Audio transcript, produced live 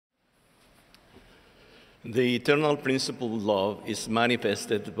The eternal principle of love is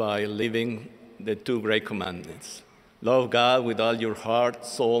manifested by living the two great commandments. Love God with all your heart,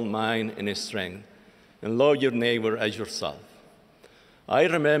 soul, mind, and strength, and love your neighbor as yourself. I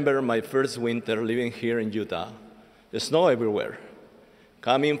remember my first winter living here in Utah. The snow everywhere.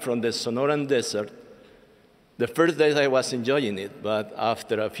 Coming from the Sonoran Desert, the first days I was enjoying it, but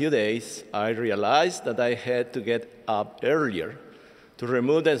after a few days, I realized that I had to get up earlier to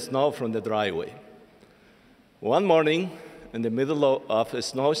remove the snow from the driveway. One morning, in the middle of a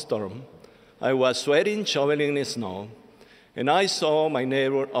snowstorm, I was sweating, shoveling the snow, and I saw my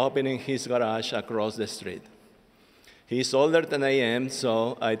neighbor opening his garage across the street. He's older than I am,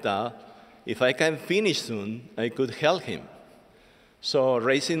 so I thought, if I can finish soon, I could help him. So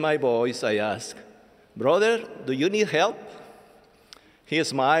raising my voice, I asked, "Brother, do you need help?" He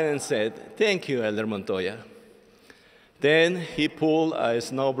smiled and said, "Thank you, Elder Montoya." Then he pulled a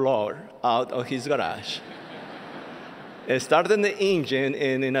snowblower out of his garage, started the engine,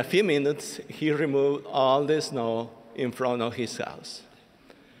 and in a few minutes, he removed all the snow in front of his house.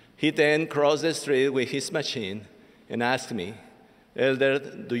 He then crossed the street with his machine and asked me, "Elder,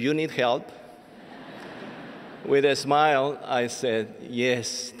 do you need help?" With a smile, I said,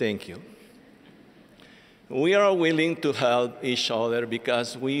 "Yes, thank you." We are willing to help each other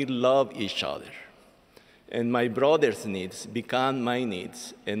because we love each other. And my brother's needs become my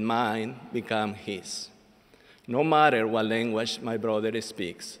needs, and mine become his. No matter what language my brother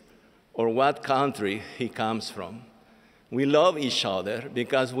speaks or what country he comes from, we love each other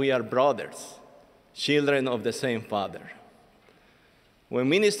because we are brothers, children of the same Father. When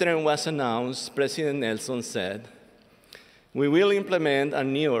ministering was announced, President Nelson said, "We will implement a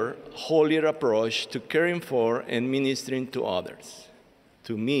newer, holier approach to caring for and ministering to others."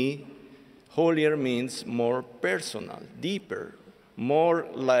 To me, holier means more personal, deeper, more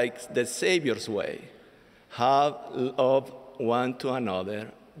like the Savior's way. Have love one to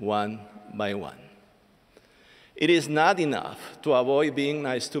another, one by one. It is not enough to avoid being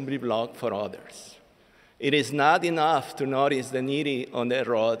a stumbling block for others. It is not enough to notice the needy on the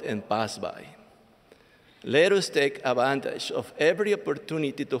road and pass by. Let us take advantage of every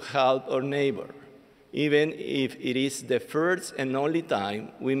opportunity to help our neighbor, even if it is the first and only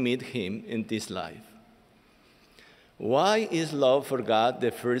time we meet him in this life. Why is love for God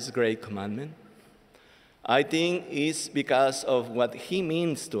the first great commandment? I think it's because of what he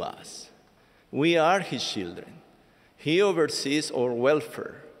means to us. We are his children. He oversees our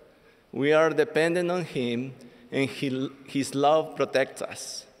welfare. We are dependent on him, and his love protects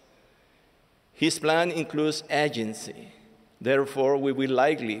us. His plan includes agency. Therefore, we will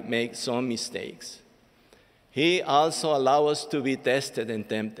likely make some mistakes. He also allows us to be tested and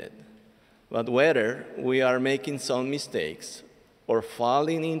tempted. But whether we are making some mistakes or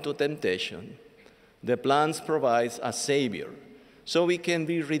falling into temptation, the plan provides a Savior so we can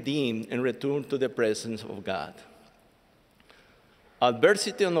be redeemed and return to the presence of God.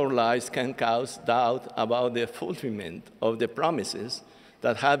 Adversity in our lives can cause doubt about the fulfillment of the promises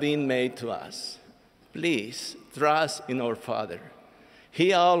that have been made to us. Please trust in our Father.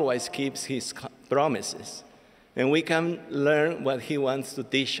 He always keeps his promises, and we can learn what he wants to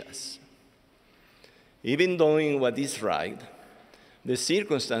teach us. Even doing what is right, the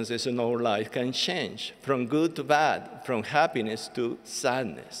circumstances in our life can change from good to bad, from happiness to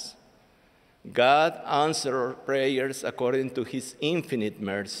sadness. God answers our prayers according to his infinite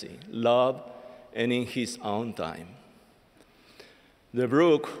mercy, love, and in his own time. The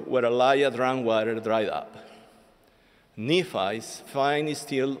brook where Elijah drank water dried up. Nephi's fine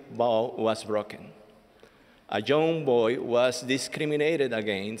steel bow was broken. A young boy was discriminated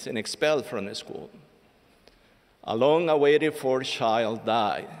against and expelled from the school. A long-awaited fourth child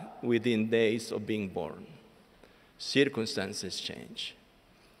died within days of being born. Circumstances change.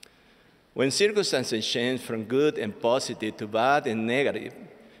 When circumstances change from good and positive to bad and negative,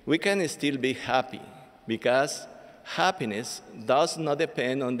 we can still be happy because happiness does not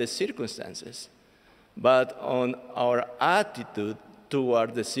depend on the circumstances, but on our attitude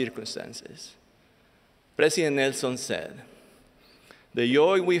toward the circumstances. President Nelson said, "The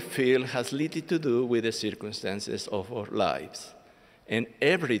joy we feel has little to do with the circumstances of our lives and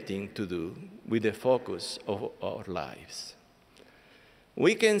everything to do with the focus of our lives."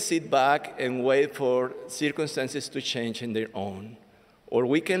 We can sit back and wait for circumstances to change on their own, or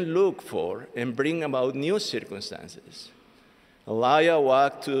we can look for and bring about new circumstances. Elijah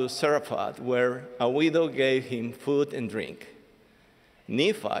walked to Zarephath, where a widow gave him food and drink.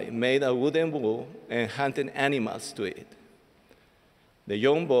 Nephi made a wooden bowl and hunted animals to eat. The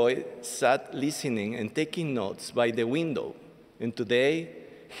young boy sat listening and taking notes by the window, and today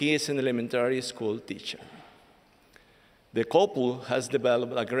he is an elementary school teacher. The couple has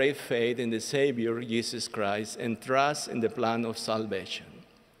developed a great faith in the Savior, Jesus Christ, and trust in the plan of salvation.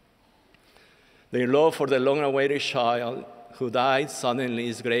 Their love for the long-awaited child who died suddenly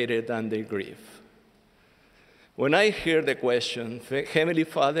is greater than their grief. When I hear the question, Heavenly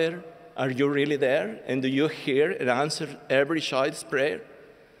Father, are you really there? And do you hear and answer every child's prayer?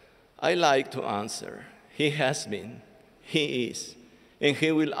 I like to answer, He has been, He is, and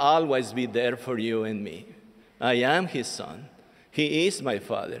He will always be there for you and me. I am His son, He is my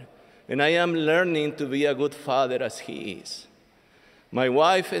Father, and I am learning to be a good father as He is. My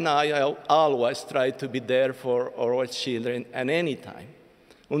wife and I always try to be there for our children at any time,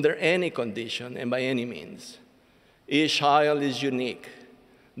 under any condition and by any means. Each child is unique.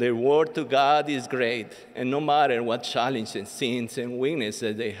 Their word to God is great, and no matter what challenges, sins, and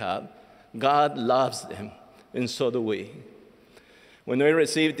weaknesses they have, God loves them, and so do we. When we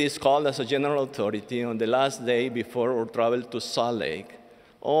received this call as a general authority on the last day before our travel to Salt Lake,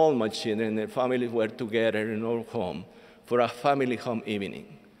 all my children and family were together in our home for a family home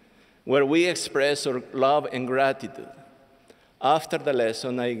evening, where we expressed our love and gratitude. After the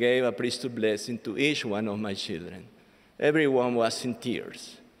lesson, I gave a priesthood blessing to each one of my children. Everyone was in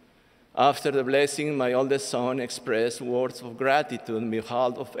tears. After the blessing, my oldest son expressed words of gratitude on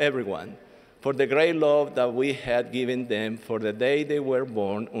behalf of everyone for the great love that we had given them for the day they were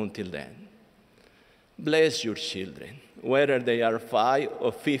born until then. Bless your children, whether they are 5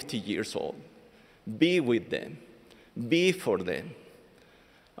 or 50 years old. Be with them. Be for them.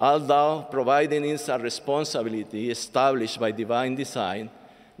 Although providing is a responsibility established by divine design,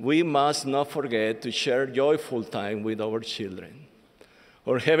 we must not forget to share joyful time with our children.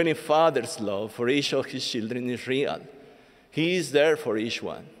 Our Heavenly Father's love for each of His children is real. He is there for each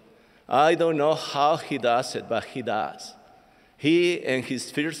one. I don't know how He does it, but He does. He and His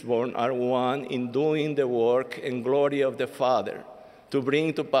firstborn are one in doing the work and glory of the Father to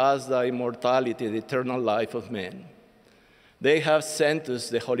bring to pass the immortality, the eternal life of men. They have sent us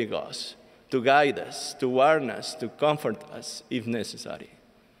the Holy Ghost to guide us, to warn us, to comfort us if necessary.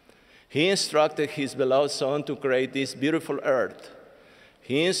 He instructed His beloved Son to create this beautiful earth.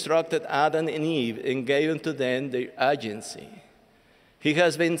 He instructed Adam and Eve and gave unto them their agency. He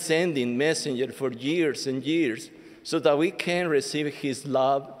has been sending messengers for years and years so that we can receive His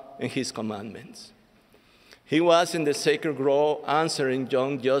love and His commandments. He was in the sacred grove answering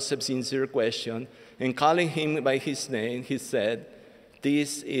John Joseph's sincere question, and calling him by his name, He said,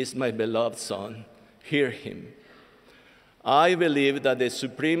 "This is my beloved Son, hear Him." I believe that the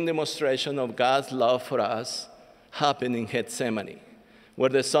supreme demonstration of God's love for us happened in Gethsemane,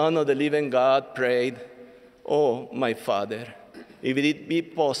 where the Son of the living God prayed, "Oh, my Father, if it be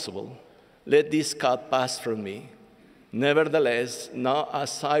possible, let this cup pass from me. Nevertheless, not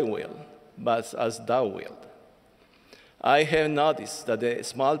as I will, but as thou wilt." I have noticed that the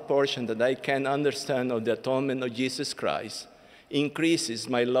small portion that I can understand of the atonement of Jesus Christ increases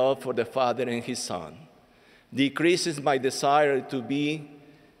my love for the Father and His Son, decreases my desire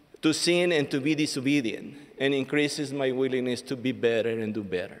to sin and to be disobedient, and increases my willingness to be better and do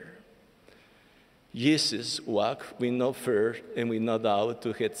better. Jesus walked with no fear and with no doubt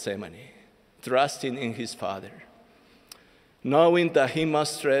to Gethsemane, trusting in His Father. Knowing that He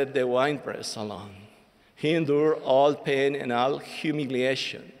must tread the winepress alone, He endured all pain and all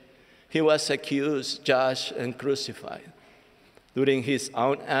humiliation. He was accused, judged, and crucified. During His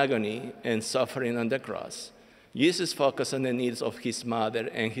own agony and suffering on the cross, Jesus focused on the needs of His mother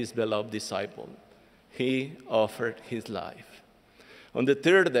and His beloved disciple. He offered His life. On the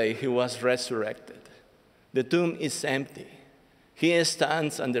third day, He was resurrected. The tomb is empty. He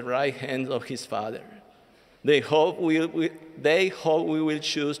stands on the right hand of His Father. They hope we will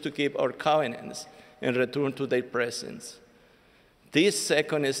choose to keep our covenants and return to their presence. This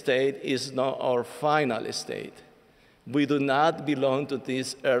second state is not our final state. We do not belong to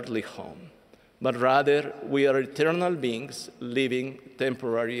this earthly home, but rather we are eternal beings living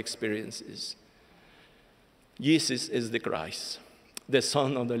temporary experiences. Jesus is the Christ, the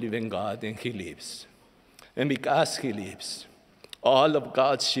Son of the living God, and He lives. And because He lives, all of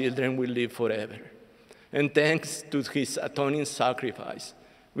God's children will live forever. And thanks to His atoning sacrifice,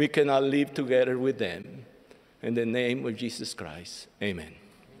 we can all live together with them. In the name of Jesus Christ, amen.